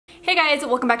Hi guys,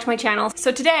 welcome back to my channel.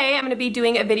 So today I'm going to be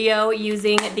doing a video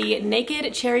using the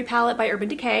Naked Cherry palette by Urban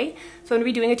Decay. So I'm going to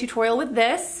be doing a tutorial with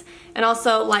this and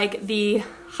also like the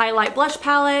highlight blush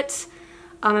palette.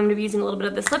 I'm going to be using a little bit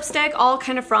of this lipstick, all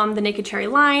kind of from the Naked Cherry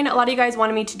line. A lot of you guys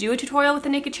wanted me to do a tutorial with the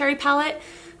Naked Cherry palette,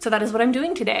 so that is what I'm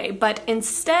doing today. But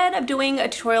instead of doing a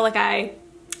tutorial like I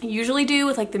usually do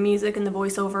with like the music and the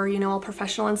voiceover, you know, all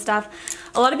professional and stuff,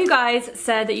 a lot of you guys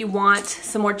said that you want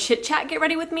some more chit-chat get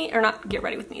ready with me, or not get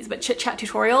ready with me, but chit-chat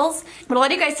tutorials. But a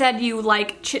lot of you guys said you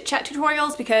like chit-chat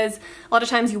tutorials because a lot of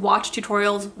times you watch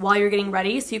tutorials while you're getting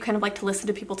ready, so you kind of like to listen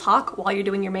to people talk while you're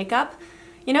doing your makeup,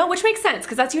 you know, which makes sense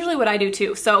because that's usually what I do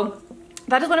too. So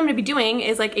that is what I'm going to be doing,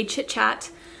 is like a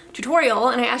chit-chat tutorial,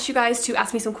 and I asked you guys to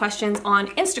ask me some questions on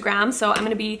Instagram, so I'm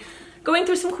going to be going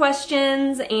through some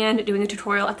questions and doing a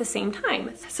tutorial at the same time.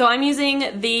 So I'm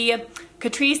using the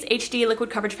Catrice HD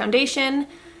Liquid Coverage Foundation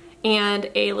and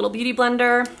a little beauty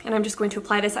blender, and I'm just going to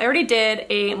apply this. I already did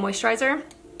a moisturizer.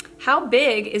 How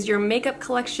big is your makeup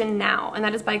collection now? And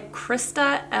that is by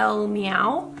Krista L.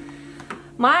 Meow.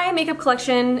 My makeup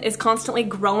collection is constantly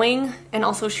growing and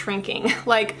also shrinking.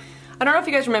 Like, I don't know if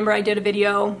you guys remember, I did a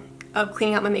video of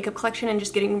cleaning out my makeup collection and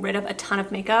just getting rid of a ton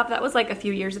of makeup. That was like a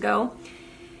few years ago.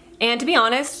 And to be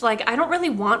honest, like, I don't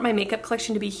really want my makeup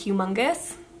collection to be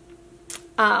humongous.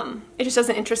 It just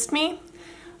doesn't interest me.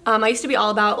 I used to be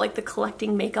all about like the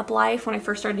collecting makeup life when I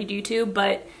first started YouTube,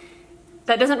 but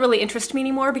that doesn't really interest me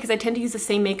anymore because I tend to use the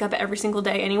same makeup every single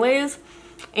day anyways.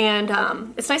 And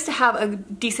it's nice to have a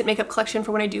decent makeup collection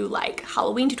for when I do like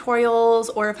Halloween tutorials,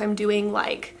 or if I'm doing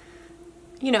like,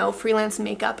 you know, freelance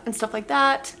makeup and stuff like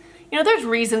that. You know, there's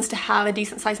reasons to have a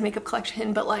decent sized makeup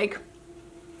collection, but like,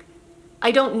 I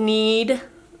don't need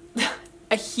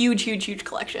a huge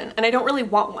collection, and I don't really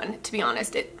want one, to be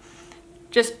honest. It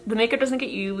just, the makeup doesn't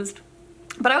get used.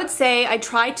 But I would say I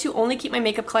try to only keep my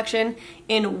makeup collection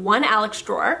in one Alex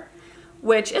drawer,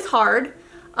 which is hard.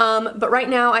 But right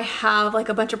now I have like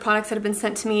a bunch of products that have been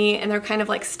sent to me, and they're kind of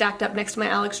like stacked up next to my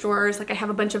Alex drawers. Like I have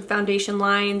a bunch of foundation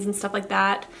lines and stuff like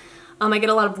that. I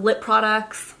get a lot of lip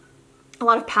products, a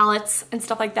lot of palettes and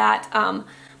stuff like that.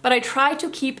 But I try to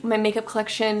keep my makeup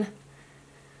collection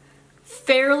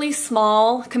fairly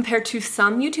small compared to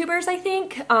some YouTubers, I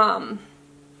think.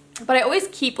 But I always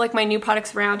keep like my new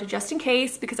products around just in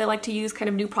case, because I like to use kind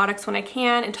of new products when I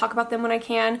can and talk about them when I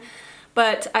can.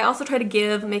 But I also try to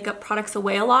give makeup products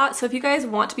away a lot. So if you guys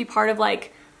want to be part of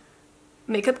like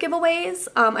makeup giveaways,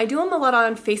 I do them a lot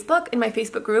on Facebook, in my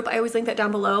Facebook group. I always link that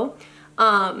down below.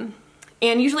 And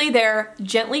usually they're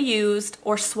gently used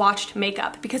or swatched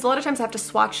makeup, because a lot of times I have to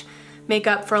swatch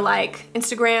makeup for like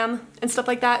Instagram and stuff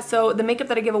like that. So the makeup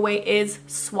that I give away is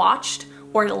swatched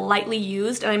or lightly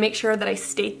used, and I make sure that I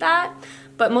state that.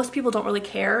 But most people don't really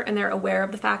care, and they're aware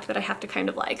of the fact that I have to kind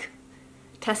of like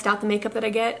test out the makeup that I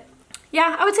get.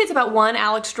 Yeah, I would say it's about one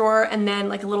Alex drawer and then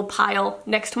like a little pile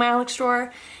next to my Alex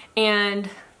drawer. And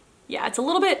yeah, it's a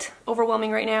little bit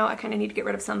overwhelming right now. I kind of need to get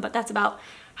rid of some, but that's about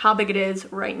how big it is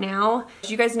right now.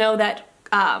 You guys know that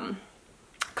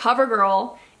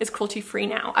CoverGirl is cruelty free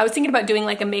now. I was thinking about doing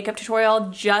like a makeup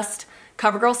tutorial, just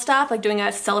CoverGirl stuff, like doing a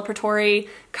celebratory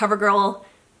CoverGirl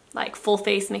like full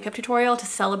face makeup tutorial to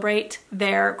celebrate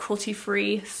their cruelty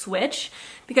free switch,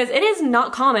 because it is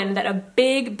not common that a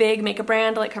big makeup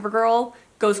brand like CoverGirl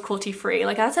goes cruelty free.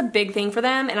 Like that's a big thing for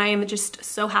them, and I am just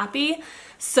so happy.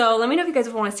 So let me know if you guys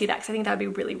want to see that, because I think that would be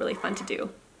really fun to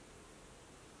do.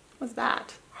 What's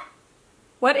that?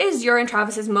 What is your and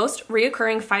Travis's most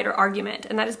reoccurring fight or argument?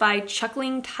 And that is by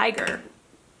Chuckling Tiger.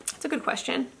 That's a good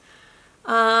question.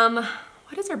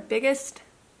 What is our biggest,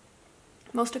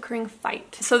 most occurring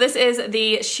fight? So this is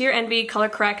the Sheer Envy Color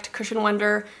Correct Cushion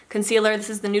Wonder Concealer. This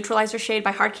is the Neutralizer shade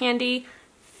by Hard Candy.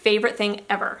 Favorite thing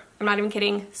ever. I'm not even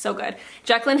kidding, so good.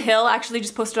 Jaclyn Hill actually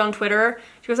just posted on Twitter.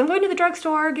 She goes, I'm going to the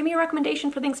drugstore, give me a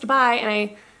recommendation for things to buy. And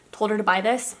I told her to buy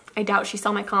this. I doubt she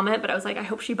saw my comment, but I was like, I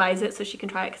hope she buys it so she can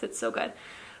try it because it's so good.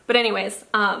 But anyways,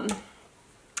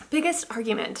 biggest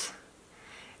argument.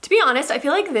 To be honest, I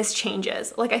feel like this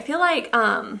changes. Like I feel like,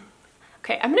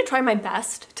 okay, I'm gonna try my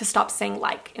best to stop saying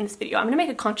like in this video. I'm gonna make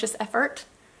a conscious effort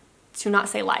to not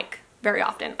say like very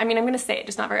often. I mean, I'm gonna say it,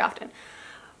 just not very often.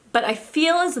 But I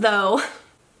feel as though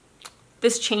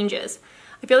this changes.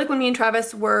 I feel like when me and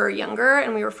Travis were younger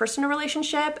and we were first in a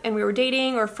relationship and we were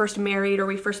dating or first married or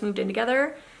we first moved in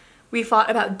together, we fought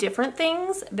about different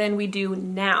things than we do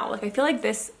now. Like I feel like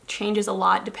this changes a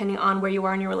lot depending on where you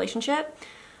are in your relationship.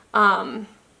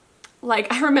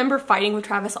 Like I remember fighting with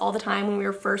Travis all the time when we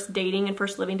were first dating and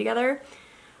first living together.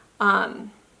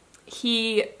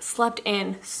 He slept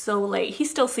in so late. He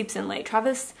still sleeps in late.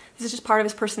 Travis, this is just part of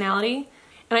his personality.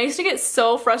 And I used to get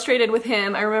so frustrated with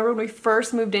him. I remember when we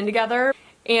first moved in together,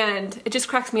 and it just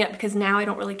cracks me up because now I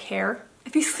don't really care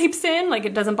if he sleeps in. Like,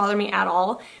 it doesn't bother me at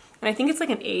all. And I think it's like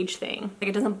an age thing. Like,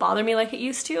 it doesn't bother me like it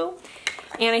used to.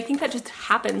 And I think that just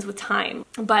happens with time.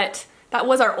 But that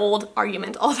was our old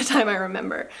argument all the time, I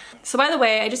remember. So by the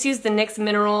way, I just used the NYX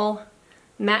Mineral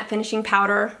Matte Finishing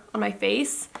Powder on my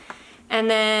face. And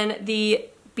then the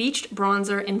Beached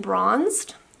Bronzer in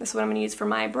Bronzed. This is what I'm gonna use for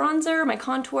my bronzer, my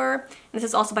contour. And this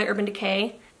is also by Urban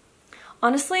Decay.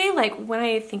 Honestly, like, when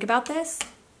I think about this,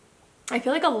 I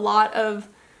feel like a lot of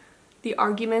the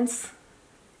arguments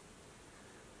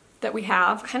that we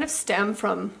have kind of stem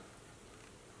from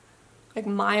like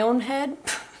my own head.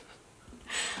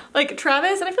 Like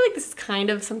Travis, and I feel like this is kind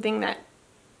of something that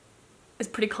is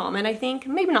pretty common, I think.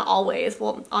 Maybe not always,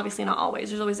 well, obviously not always,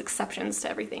 there's always exceptions to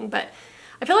everything, but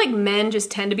I feel like men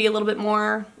just tend to be a little bit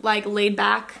more like laid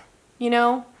back, you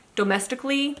know,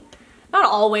 domestically. Not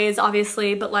always,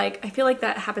 obviously, but like I feel like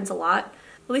that happens a lot.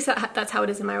 At least that's how it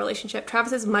is in my relationship.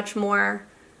 Travis is much more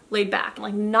laid back.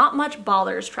 Like, not much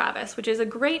bothers Travis, which is a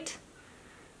great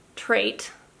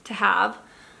trait to have,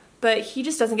 but he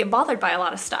just doesn't get bothered by a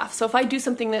lot of stuff. So if I do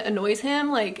something that annoys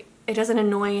him, like, it doesn't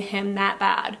annoy him that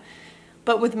bad.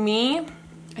 But with me,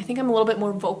 I think I'm a little bit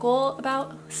more vocal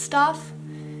about stuff.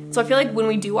 So I feel like when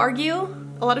we do argue,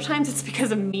 a lot of times it's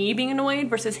because of me being annoyed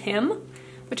versus him,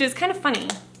 which is kind of funny,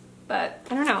 but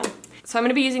I don't know. So I'm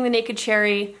gonna be using the Naked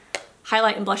Cherry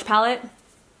highlight and blush palette.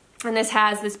 And this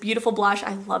has this beautiful blush.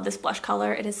 I love this blush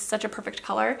color. It is such a perfect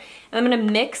color. And I'm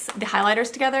gonna mix the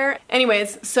highlighters together.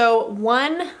 Anyways, so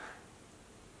one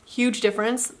huge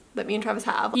difference that me and Travis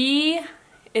have, he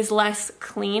is less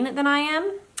clean than I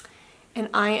am, and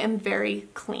I am very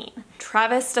clean.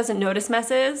 Travis doesn't notice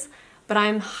messes, but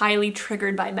I'm highly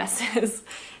triggered by messes.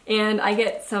 And I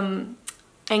get some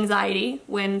anxiety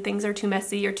when things are too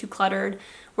messy or too cluttered,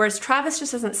 whereas Travis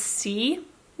just doesn't see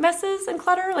messes and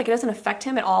clutter, like it doesn't affect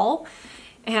him at all.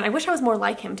 And I wish I was more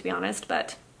like him, to be honest,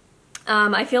 but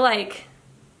I feel like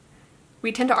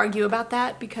we tend to argue about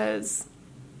that because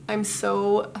I'm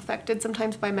so affected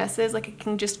sometimes by messes. Like, it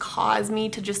can just cause me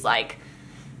to just like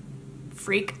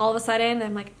freak all of a sudden.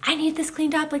 I'm like, I need this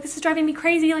cleaned up, like this is driving me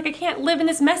crazy, like I can't live in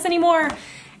this mess anymore.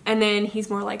 And then he's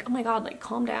more like, oh my god, like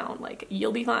calm down, like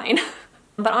you'll be fine.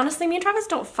 But honestly, me and Travis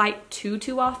don't fight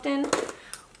too often.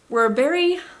 We're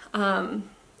very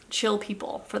chill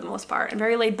people for the most part and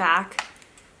very laid back.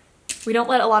 We don't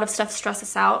let a lot of stuff stress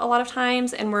us out a lot of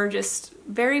times, and we're just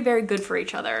very good for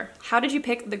each other. How did you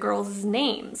pick the girls'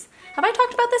 names? Have I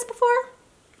talked about this before?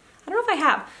 I don't know if I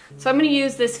have. So I'm gonna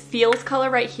use this Feels color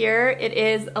right here. It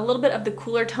is a little bit of the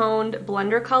cooler toned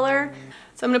blender color.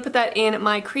 So I'm gonna put that in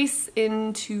my crease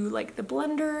into like the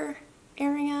blender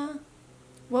area.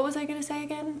 What was I gonna say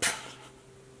again?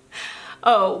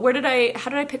 Oh, how did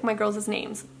I pick my girls'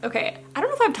 names? Okay, I don't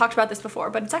know if I've talked about this before,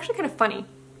 but it's actually kind of funny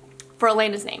for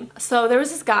Elena's name. So there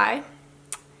was this guy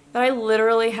that I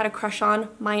literally had a crush on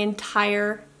my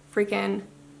entire freaking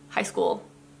high school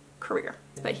career.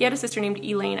 But he had a sister named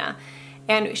Elena,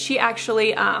 and she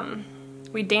actually,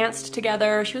 we danced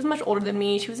together. She was much older than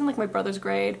me. She was in like my brother's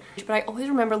grade, but I always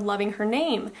remember loving her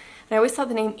name. And I always thought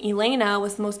the name Elena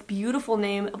was the most beautiful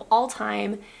name of all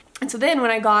time. And so then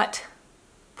when I got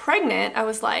pregnant, I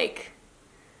was like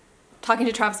talking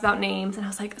to Travis about names, and I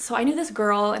was like, so I knew this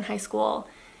girl in high school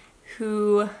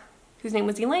whose name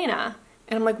was Elena.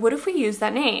 And I'm like, what if we use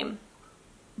that name,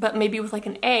 but maybe with like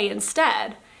an A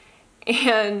instead?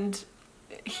 And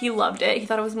he loved it. He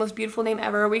thought it was the most beautiful name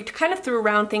ever. We kind of threw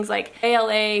around things like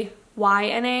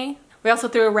A-L-A-Y-N-A. We also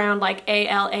threw around like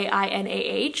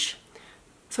A-L-A-I-N-A-H.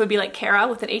 So it'd be like Carah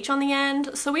with an H on the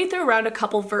end. So we threw around a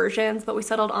couple versions, but we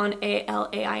settled on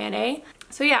A-L-A-I-N-A.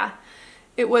 So yeah,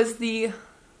 it was the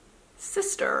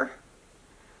sister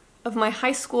of my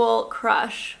high school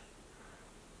crush.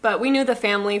 But we knew the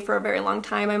family for a very long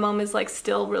time. My mom is like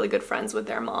still really good friends with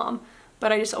their mom.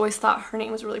 But I just always thought her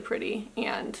name was really pretty,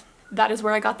 and that is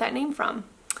where I got that name from,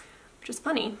 which is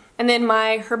funny. And then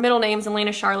her middle name is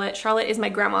Elena Charlotte. Charlotte is my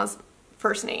grandma's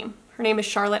first name. Her name is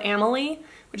Carah Amelie,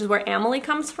 which is where Amelie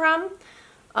comes from.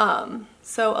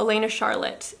 So Elena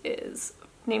Charlotte is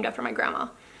named after my grandma.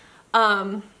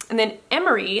 And then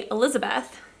Emery,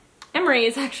 Elizabeth. Emery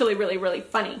is actually really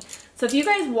funny. So if you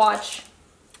guys watch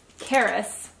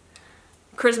Karis,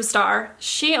 Charisma Star,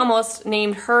 she almost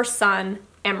named her son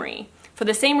Emery for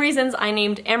the same reasons I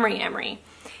named Emery Emery.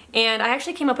 And I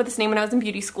actually came up with this name when I was in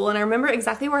beauty school, and I remember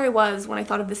exactly where I was when I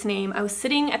thought of this name. I was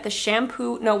sitting at the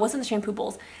shampoo, no, it wasn't the shampoo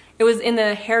bowls. It was in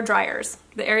the hair dryers,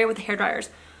 the area with the hair dryers.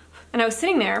 And I was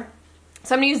sitting there.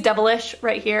 So I'm gonna use Devilish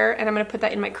right here, and I'm gonna put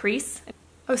that in my crease.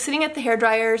 I was sitting at the hair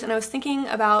dryers, and I was thinking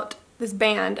about this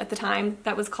band at the time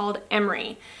that was called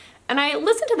Emery. And I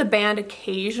listened to the band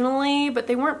occasionally, but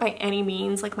they weren't by any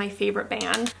means like my favorite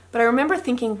band. But I remember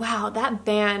thinking, wow, that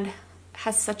band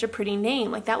has such a pretty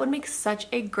name. Like that would make such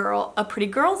a pretty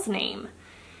girl's name.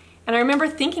 And I remember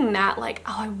thinking that like,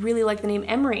 oh, I really like the name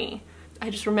Emery. I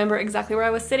just remember exactly where I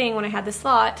was sitting when I had this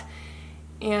thought.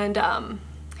 And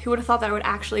who would have thought that I would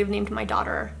actually have named my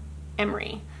daughter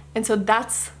Emery? And so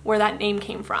that's where that name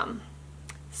came from.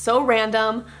 So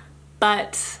random,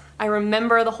 but I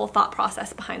remember the whole thought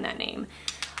process behind that name.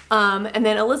 And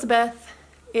then Elizabeth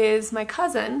is my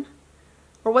cousin,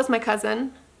 or was my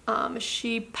cousin.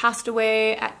 She passed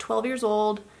away at 12 years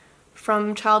old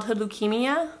from childhood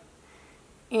leukemia.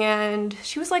 And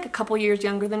she was like a couple years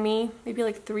younger than me, maybe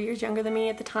like 3 years younger than me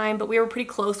at the time, but we were pretty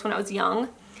close when I was young.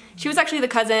 She was actually the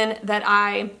cousin that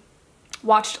I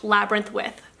watched Labyrinth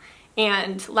with,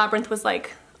 and Labyrinth was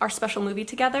like our special movie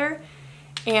together,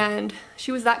 and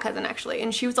she was that cousin actually,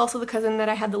 and she was also the cousin that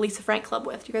I had the Lisa Frank Club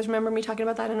with. Do you guys remember me talking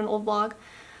about that in an old vlog?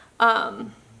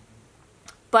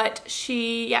 But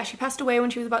she passed away when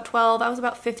she was about 12. I was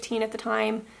about 15 at the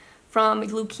time from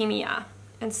leukemia.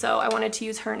 And so I wanted to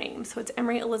use her name. So it's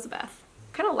Emery Elizabeth.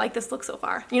 Kind of like this look so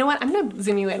far. You know what? I'm gonna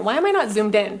zoom you in. Why am I not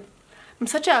zoomed in? I'm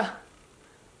such a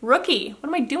rookie. What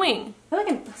am I doing? I feel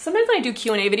like sometimes when I do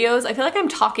Q&A videos, I feel like I'm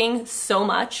talking so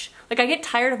much. Like I get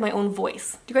tired of my own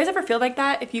voice. Do you guys ever feel like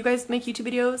that? If you guys make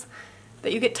YouTube videos,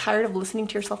 that you get tired of listening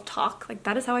to yourself talk? Like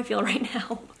that is how I feel right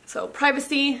now. So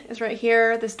privacy is right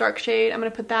here, this dark shade. I'm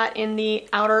gonna put that in the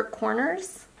outer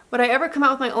corners. Would I ever come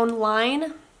out with my own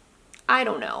line? I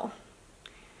don't know.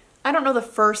 I don't know the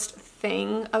first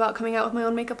thing about coming out with my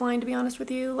own makeup line, to be honest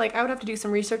with you. Like I would have to do some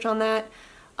research on that.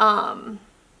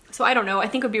 So I don't know. I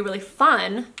think it would be really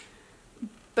fun,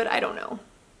 but I don't know.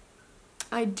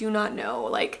 I do not know.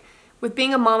 Like with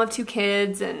being a mom of 2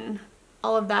 kids and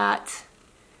all of that,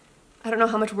 I don't know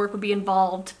how much work would be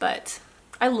involved, but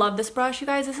I love this brush, you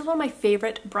guys. This is one of my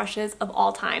favorite brushes of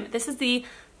all time. This is the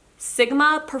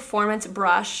Sigma Performance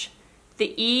Brush,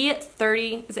 the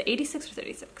E30, is it 86 or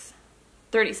 36?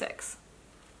 36.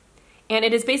 And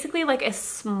it is basically like a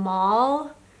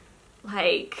small,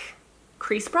 like,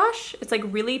 crease brush. It's like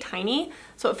really tiny,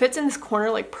 so it fits in this corner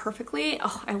like perfectly.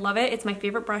 Oh, I love it. It's my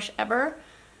favorite brush ever.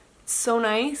 It's so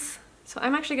nice. So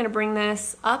I'm actually gonna bring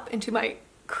this up into my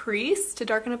crease to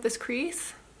darken up this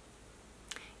crease.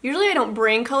 Usually I don't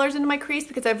bring colors into my crease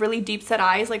because I have really deep set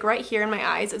eyes. Like right here in my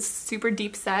eyes, it's super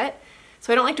deep set.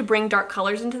 So I don't like to bring dark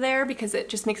colors into there because it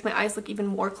just makes my eyes look even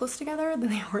more close together than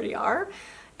they already are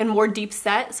and more deep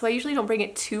set. So I usually don't bring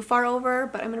it too far over,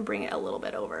 but I'm gonna bring it a little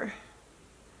bit over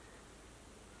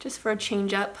just for a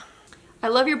change up. I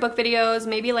love your book videos,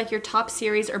 maybe like your top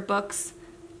series or books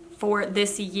for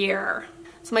this year.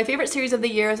 So my favorite series of the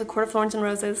year is A Court of Thorns and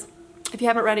Roses. If you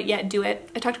haven't read it yet, do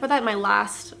it. I talked about that in my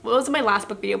last, well, it wasn't my last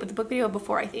book video, but the book video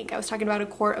before, I think. I was talking about A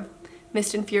Court of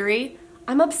Mist and Fury.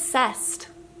 I'm obsessed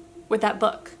with that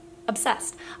book.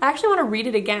 Obsessed. I actually want to read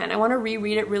it again. I want to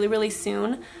reread it really, really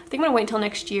soon. I think I'm going to wait until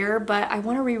next year, but I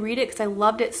want to reread it because I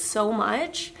loved it so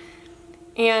much.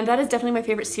 And that is definitely my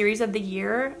favorite series of the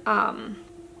year.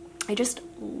 I just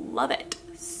love it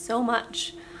so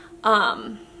much.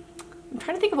 I'm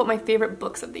trying to think of what my favorite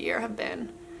books of the year have been.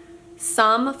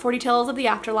 Some 40 Tales of the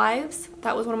Afterlives.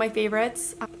 That was one of my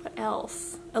favorites. What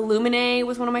else? Illuminae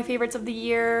was one of my favorites of the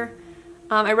year.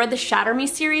 I read the Shatter Me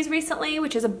series recently,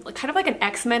 which is kind of like an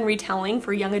X-Men retelling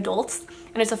for young adults.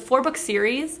 And it's a 4-book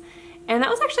series. And that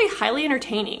was actually highly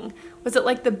entertaining. Was it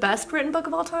like the best written book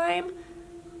of all time?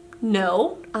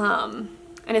 No.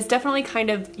 And it's definitely kind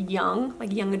of young,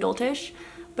 like young adultish,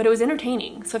 but it was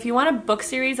entertaining. So if you want a book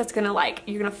series that's gonna like,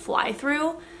 you're gonna fly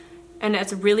through, and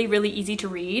it's really, really easy to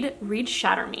read, read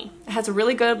Shatter Me. It has a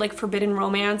really good like forbidden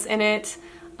romance in it.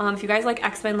 If you guys like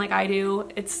X-Men like I do,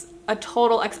 it's a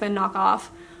total X-Men knockoff.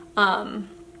 And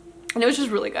it was just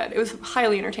really good. It was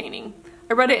highly entertaining.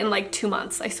 I read it in like 2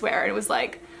 months, I swear. It was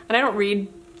like, and I don't read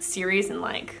series in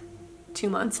like 2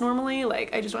 months normally,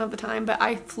 like I just don't have the time, but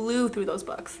I flew through those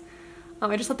books.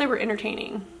 I just thought they were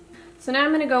entertaining. So now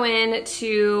I'm gonna go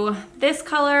into this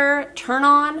color, Turn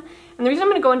On. And the reason I'm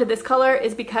gonna go into this color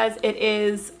is because it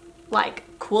is like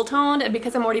cool toned, and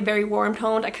because I'm already very warm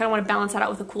toned, I kind of want to balance that out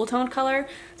with a cool toned color.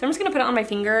 So I'm just gonna put it on my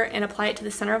finger and apply it to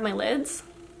the center of my lids.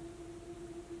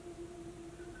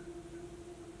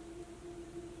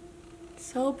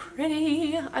 So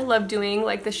pretty. I love doing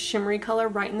like this shimmery color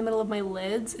right in the middle of my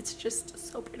lids. It's just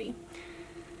so pretty.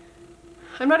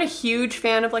 I'm not a huge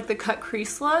fan of like the cut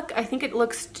crease look. I think it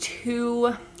looks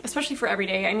too, especially for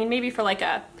everyday. I mean, maybe for like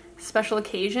a special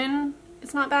occasion,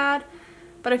 it's not bad.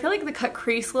 But I feel like the cut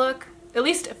crease look, at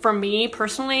least for me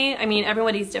personally, I mean,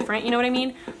 everybody's different, you know what I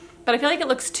mean? but I feel like it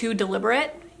looks too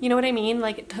deliberate. You know what I mean?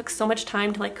 Like it took so much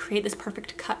time to like create this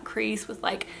perfect cut crease with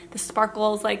like the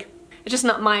sparkles. Like it's just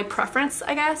not my preference,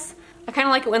 I guess. I kind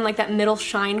of like it when like that middle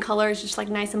shine color is just like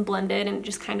nice and blended and it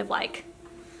just kind of like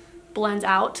blends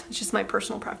out. It's just my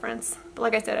personal preference. But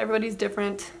like I said, everybody's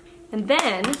different. And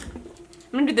then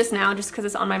I'm gonna do this now just because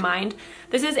it's on my mind.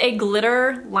 This is a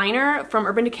glitter liner from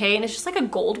Urban Decay and it's just like a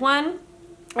gold one.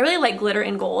 I really like glitter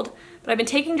in gold, but I've been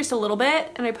taking just a little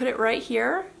bit and I put it right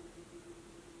here.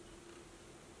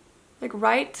 Like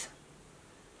right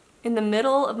in the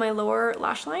middle of my lower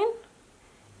lash line.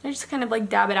 And I just kind of like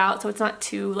dab it out so it's not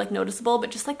too like noticeable,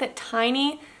 but just like that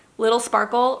tiny little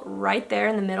sparkle right there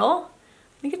in the middle.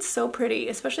 I think it's so pretty,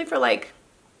 especially for like,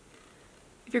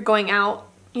 if you're going out,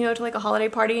 you know, to like a holiday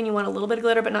party and you want a little bit of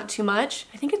glitter but not too much.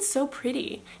 I think it's so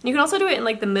pretty. And you can also do it in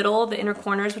like the middle, the inner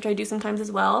corners, which I do sometimes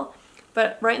as well.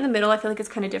 But right in the middle, I feel like it's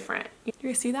kind of different. You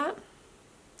guys see that?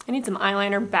 I need some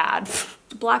eyeliner bad.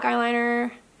 Black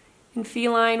eyeliner in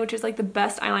Feline, which is like the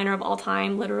best eyeliner of all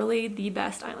time. Literally the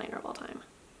best eyeliner of all time.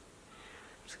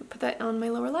 I'm just gonna put that on my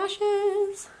lower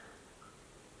lashes.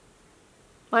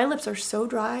 My lips are so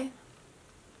dry.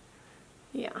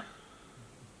 Yeah.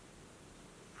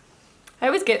 I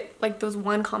always get like those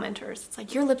one commenters. It's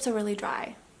like, your lips are really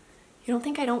dry. You don't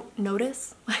think I don't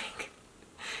notice? Like,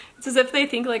 it's as if they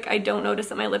think like I don't notice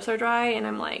that my lips are dry and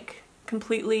I'm like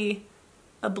completely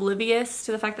oblivious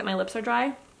to the fact that my lips are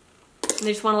dry. And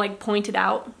they just want to like point it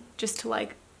out just to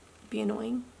like be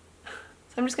annoying.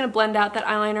 So I'm just gonna blend out that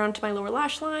eyeliner onto my lower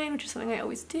lash line, which is something I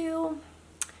always do.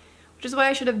 Which is why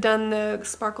I should have done the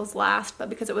sparkles last, but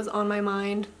because it was on my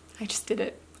mind, I just did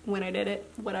it when I did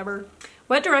it, whatever.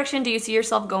 What direction do you see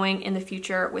yourself going in the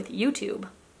future with YouTube?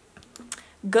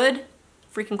 Good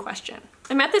freaking question.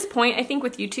 I'm at this point, I think,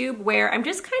 with YouTube where I'm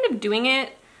just kind of doing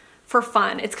it for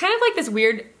fun. It's kind of like this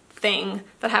weird thing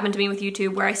that happened to me with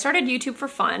YouTube where I started YouTube for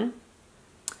fun.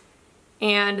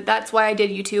 And that's why I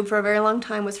did YouTube for a very long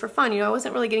time, was for fun. You know, I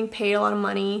wasn't really getting paid a lot of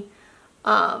money.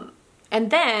 And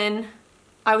then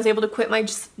I was able to quit my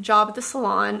job at the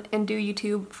salon and do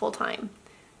YouTube full time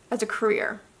as a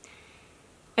career.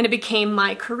 And it became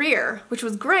my career, which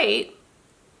was great.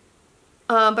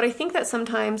 But I think that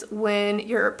sometimes when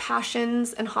your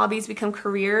passions and hobbies become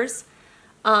careers,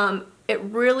 it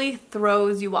really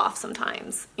throws you off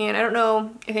sometimes. And I don't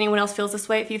know if anyone else feels this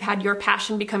way. If you've had your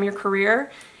passion become your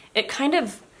career, it kind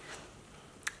of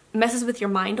messes with your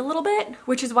mind a little bit,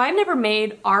 which is why I've never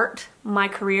made art my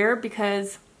career,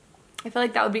 because I feel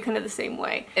like that would be kind of the same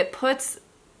way. It puts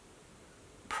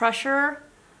pressure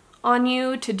on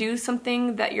you to do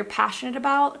something that you're passionate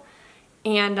about,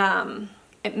 and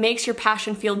it makes your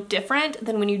passion feel different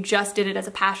than when you just did it as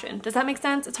a passion. Does that make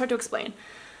sense? It's hard to explain.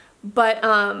 But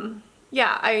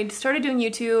yeah, I started doing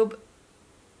YouTube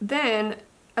then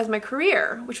as my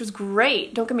career, which was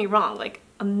great. Don't get me wrong, like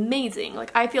amazing.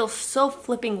 Like I feel so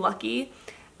flipping lucky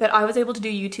that I was able to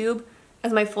do YouTube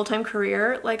as my full-time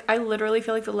career. Like I literally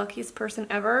feel like the luckiest person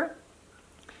ever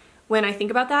when I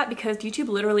think about that, because YouTube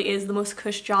literally is the most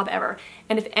cush job ever.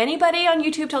 And if anybody on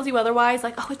YouTube tells you otherwise,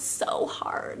 like, oh, it's so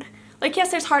hard. Like, yes,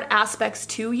 there's hard aspects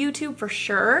to YouTube for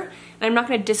sure. And I'm not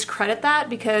gonna discredit that,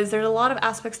 because there's a lot of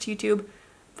aspects to YouTube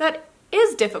that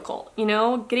is difficult, you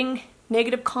know? Getting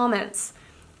negative comments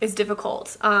is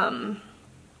difficult.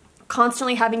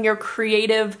 Constantly having your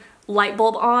creative light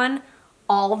bulb on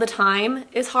all the time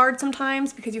is hard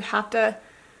sometimes, because you have to,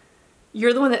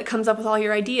 you're the one that comes up with all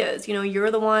your ideas, you know, you're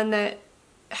the one that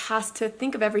has to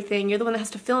think of everything, you're the one that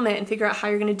has to film it and figure out how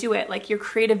you're gonna do it. Like your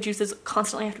creative juices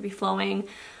constantly have to be flowing.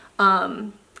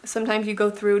 Sometimes you go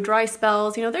through dry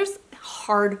spells, you know, there's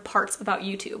hard parts about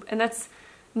YouTube, and that's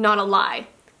not a lie.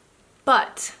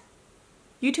 But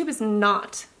YouTube is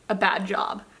not a bad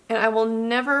job. And I will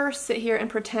never sit here and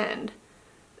pretend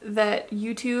that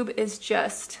YouTube is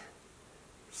just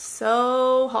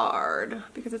so hard,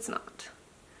 because it's not.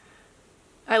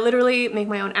 I literally make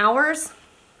my own hours.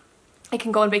 I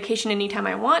can go on vacation anytime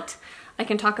I want. I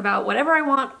can talk about whatever I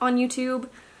want on YouTube.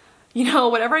 You know,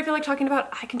 whatever I feel like talking about,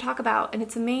 I can talk about, and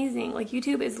it's amazing. Like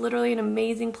YouTube is literally an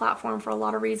amazing platform for a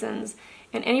lot of reasons.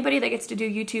 And anybody that gets to do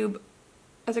YouTube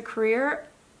as a career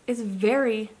is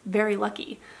very, very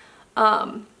lucky.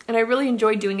 And I really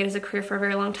enjoyed doing it as a career for a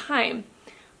very long time.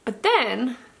 But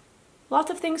then, lots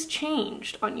of things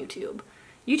changed on YouTube.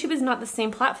 YouTube is not the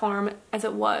same platform as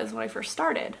it was when I first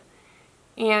started.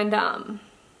 And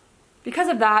because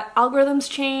of that, algorithms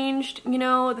changed, you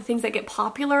know, the things that get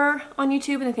popular on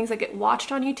YouTube and the things that get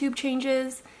watched on YouTube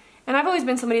changes. And I've always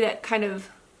been somebody that kind of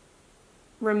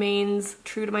remains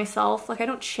true to myself. Like I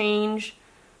don't change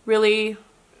really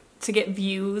to get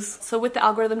views. So with the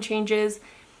algorithm changes,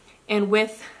 and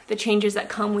with the changes that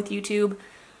come with YouTube,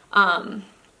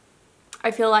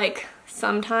 I feel like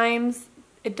sometimes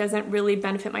it doesn't really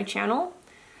benefit my channel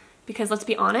because, let's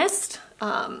be honest,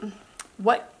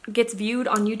 what gets viewed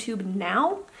on YouTube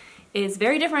now is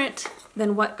very different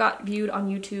than what got viewed on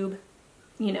YouTube,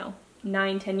 you know,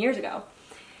 9-10 years ago.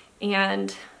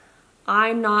 And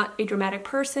I'm not a dramatic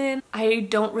person. I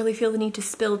don't really feel the need to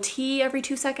spill tea every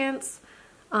 2 seconds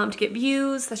to get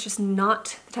views. That's just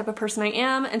not the type of person I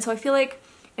am. And so I feel like,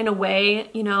 in a way,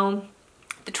 you know,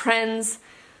 the trends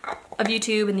of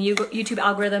YouTube and the YouTube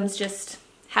algorithms just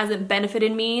hasn't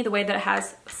benefited me the way that it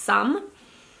has some,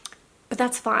 but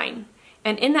that's fine.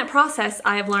 And in that process,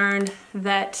 I have learned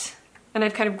that, and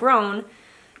I've kind of grown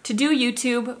to do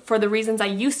YouTube for the reasons I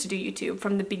used to do YouTube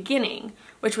from the beginning,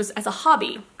 which was as a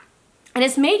hobby. And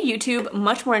it's made YouTube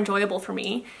much more enjoyable for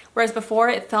me, whereas before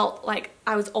it felt like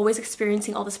I was always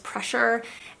experiencing all this pressure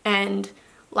and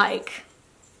like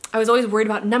I was always worried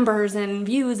about numbers and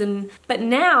views, but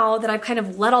now that I've kind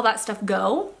of let all that stuff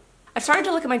go, I've started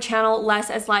to look at my channel less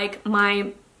as like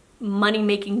my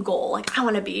money-making goal. Like, I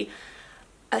want to be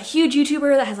a huge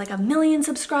YouTuber that has like 1 million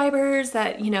subscribers,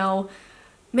 that, you know,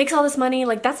 makes all this money.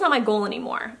 Like, that's not my goal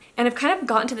anymore. And I've kind of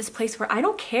gotten to this place where I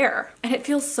don't care, and it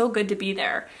feels so good to be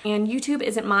there. And YouTube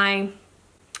isn't my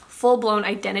full-blown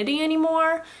identity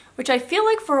anymore, which I feel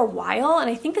like for a while, and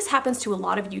I think this happens to a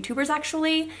lot of YouTubers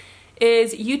actually,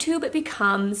 is YouTube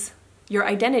becomes your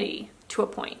identity to a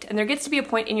point. And there gets to be a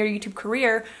point in your YouTube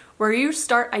career where you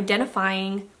start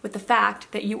identifying with the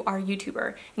fact that you are a YouTuber,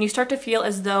 and you start to feel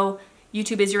as though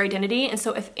YouTube is your identity. And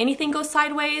so if anything goes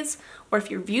sideways, or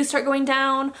if your views start going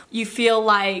down, you feel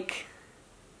like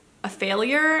a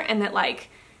failure and that like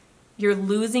you're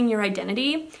losing your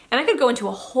identity. And I could go into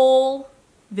a whole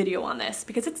video on this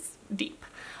because it's deep.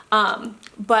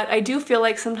 But I do feel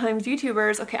like sometimes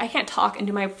YouTubers, okay, I can't talk and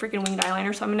do my freaking winged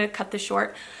eyeliner, so I'm gonna cut this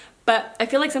short. But I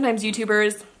feel like sometimes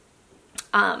YouTubers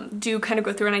do kind of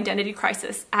go through an identity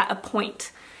crisis at a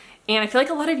point. And I feel like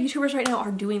a lot of YouTubers right now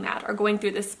are doing that, are going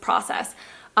through this process.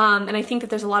 And I think that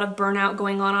there's a lot of burnout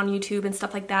going on YouTube and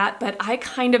stuff like that. But I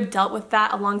kind of dealt with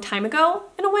that a long time ago,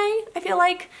 in a way, I feel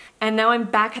like. And now I'm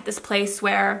back at this place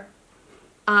where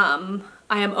I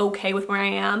am okay with where I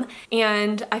am.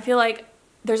 And I feel like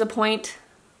there's a point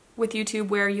with YouTube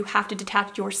where you have to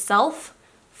detach yourself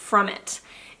from it.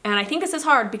 And I think this is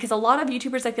hard because a lot of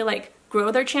YouTubers, I feel like,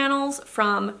 grow their channels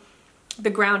from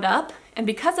the ground up. And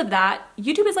because of that,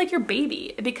 YouTube is like your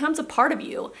baby. It becomes a part of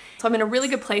you. So I'm in a really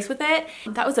good place with it.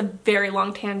 That was a very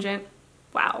long tangent.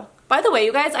 Wow. By the way,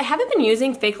 you guys, I haven't been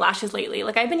using fake lashes lately.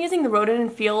 Like, I've been using the Roden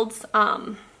 & Fields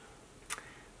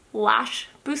lash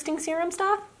boosting serum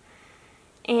stuff.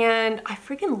 And I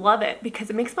freaking love it because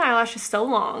it makes my eyelashes so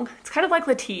long. It's kind of like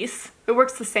Latisse. It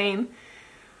works the same.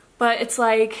 But it's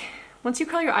like, once you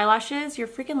curl your eyelashes, your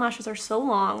freaking lashes are so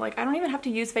long. Like, I don't even have to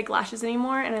use fake lashes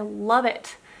anymore, and I love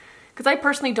it. Because I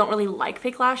personally don't really like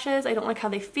fake lashes. I don't like how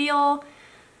they feel.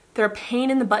 They're a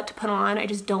pain in the butt to put on. I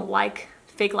just don't like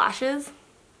fake lashes.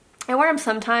 I wear them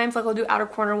sometimes, like I'll do outer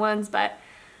corner ones, but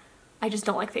I just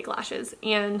don't like fake lashes.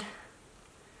 And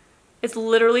it's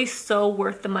literally so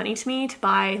worth the money to me to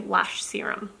buy lash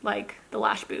serum, like the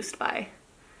Lash Boost by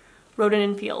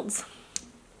Roden & Fields.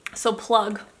 So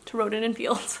plug to Roden &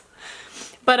 Fields.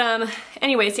 But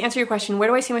anyways, to answer your question, where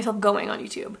do I see myself going on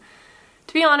YouTube?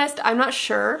 To be honest, I'm not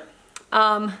sure.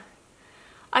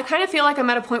 I kind of feel like I'm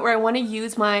at a point where I want to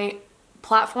use my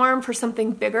platform for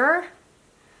something bigger,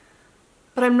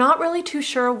 but I'm not really too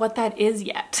sure what that is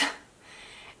yet.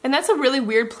 And that's a really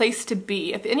weird place to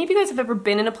be. If any of you guys have ever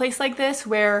been in a place like this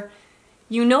where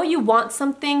you know you want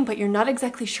something, but you're not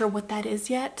exactly sure what that is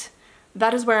yet,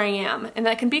 that is where I am. And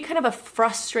that can be kind of a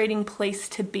frustrating place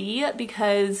to be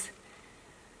because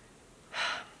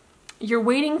you're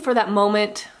waiting for that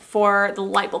moment for the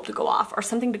light bulb to go off or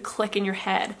something to click in your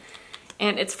head.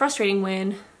 And it's frustrating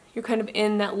when you're kind of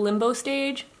in that limbo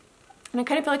stage. And I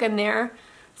kind of feel like I'm there.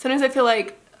 Sometimes I feel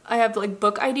like I have like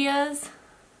book ideas.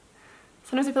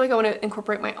 Sometimes I feel like I want to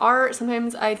incorporate my art.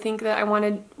 Sometimes I think that I want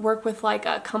to work with like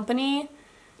a company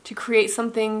to create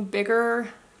something bigger.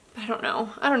 But I don't know.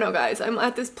 I don't know, guys. I'm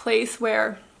at this place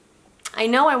where I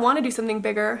know I want to do something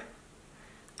bigger.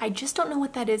 I just don't know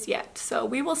what that is yet. So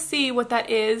we will see what that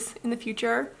is in the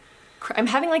future. I'm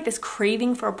having like this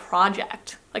craving for a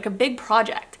project, like a big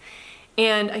project.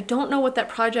 And I don't know what that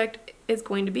project is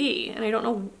going to be. And I don't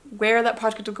know where that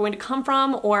project is going to come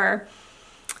from or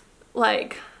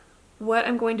like what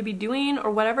I'm going to be doing or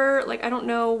whatever. Like, I don't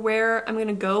know where I'm going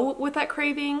to go with that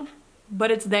craving, but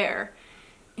it's there.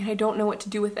 And I don't know what to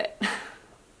do with it.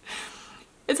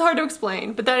 It's hard to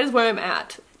explain, but that is where I'm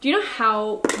at. Do you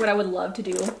know what I would love to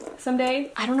do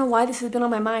someday? I don't know why this has been on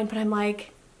my mind, but I'm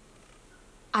like,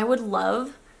 I would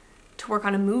love to work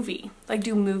on a movie, like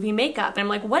do movie makeup. And I'm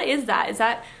like, what is that? Is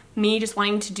that me just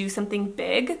wanting to do something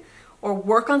big or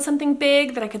work on something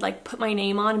big that I could like put my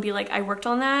name on and be like, I worked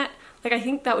on that? Like, I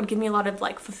think that would give me a lot of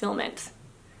like fulfillment,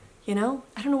 you know?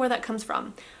 I don't know where that comes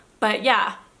from, but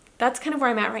yeah, that's kind of where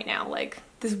I'm at right now. Like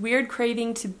this weird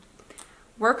craving to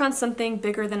work on something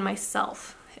bigger than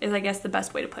myself is, I guess, the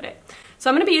best way to put it. So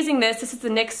I'm gonna be using this. This is the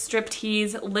NYX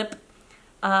Striptease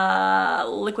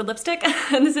liquid lipstick.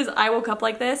 And this is I Woke Up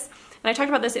Like This. And I talked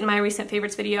about this in my recent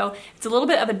favorites video. It's a little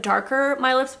bit of a darker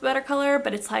My Lips Better color,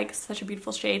 but it's like such a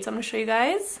beautiful shade. So I'm gonna show you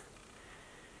guys.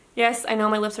 Yes, I know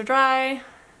my lips are dry.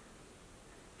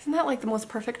 Isn't that like the most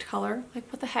perfect color? Like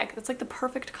what the heck? That's like the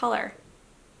perfect color.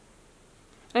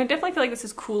 And I definitely feel like this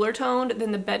is cooler toned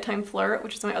than the Bedtime Flirt,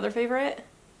 which is my other favorite.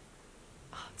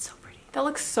 Oh, it's so pretty. That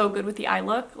looks so good with the eye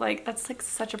look. Like that's like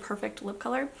such a perfect lip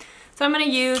color. So I'm gonna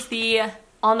use the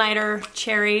All Nighter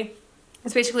Cherry.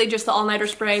 It's basically just the All Nighter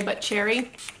spray, but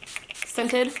cherry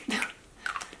scented.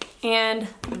 And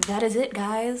that is it,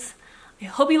 guys. I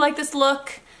hope you like this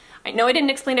look. I know I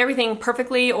didn't explain everything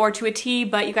perfectly or to a T,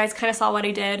 but you guys kind of saw what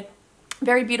I did.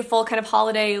 Very beautiful kind of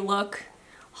holiday look.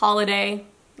 Holiday,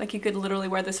 like you could literally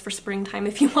wear this for springtime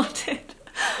if you wanted.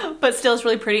 But still, it's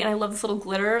really pretty, and I love this little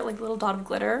glitter, like little dot of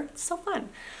glitter. It's so fun.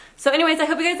 So anyways, I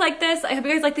hope you guys like this. I hope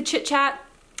you guys like the chit chat.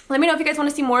 Let me know if you guys want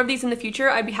to see more of these in the future.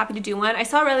 I'd be happy to do one. I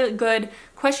saw a really good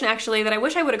question actually that I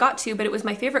wish I would have got to, but it was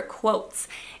my favorite quotes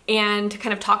and to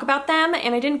kind of talk about them,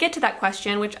 and I didn't get to that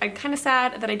question, which I'm kind of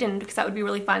sad that I didn't, because that would be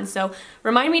really fun. So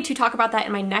remind me to talk about that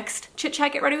in my next chit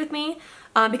chat Get Ready With Me,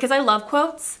 because I love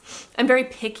quotes. I'm very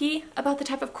picky about the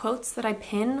type of quotes that I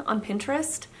pin on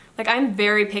Pinterest. Like I'm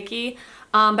very picky,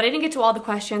 but I didn't get to all the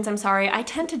questions. I'm sorry. I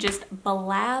tend to just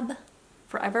blab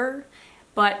forever.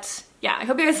 But yeah, I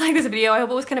hope you guys liked this video. I hope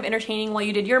it was kind of entertaining while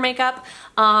you did your makeup.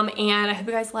 And I hope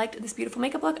you guys liked this beautiful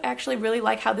makeup look. I actually really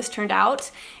like how this turned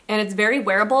out. And it's very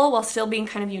wearable while still being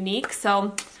kind of unique.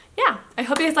 So yeah, I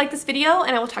hope you guys liked this video,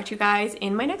 and I will talk to you guys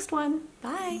in my next one.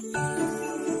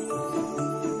 Bye.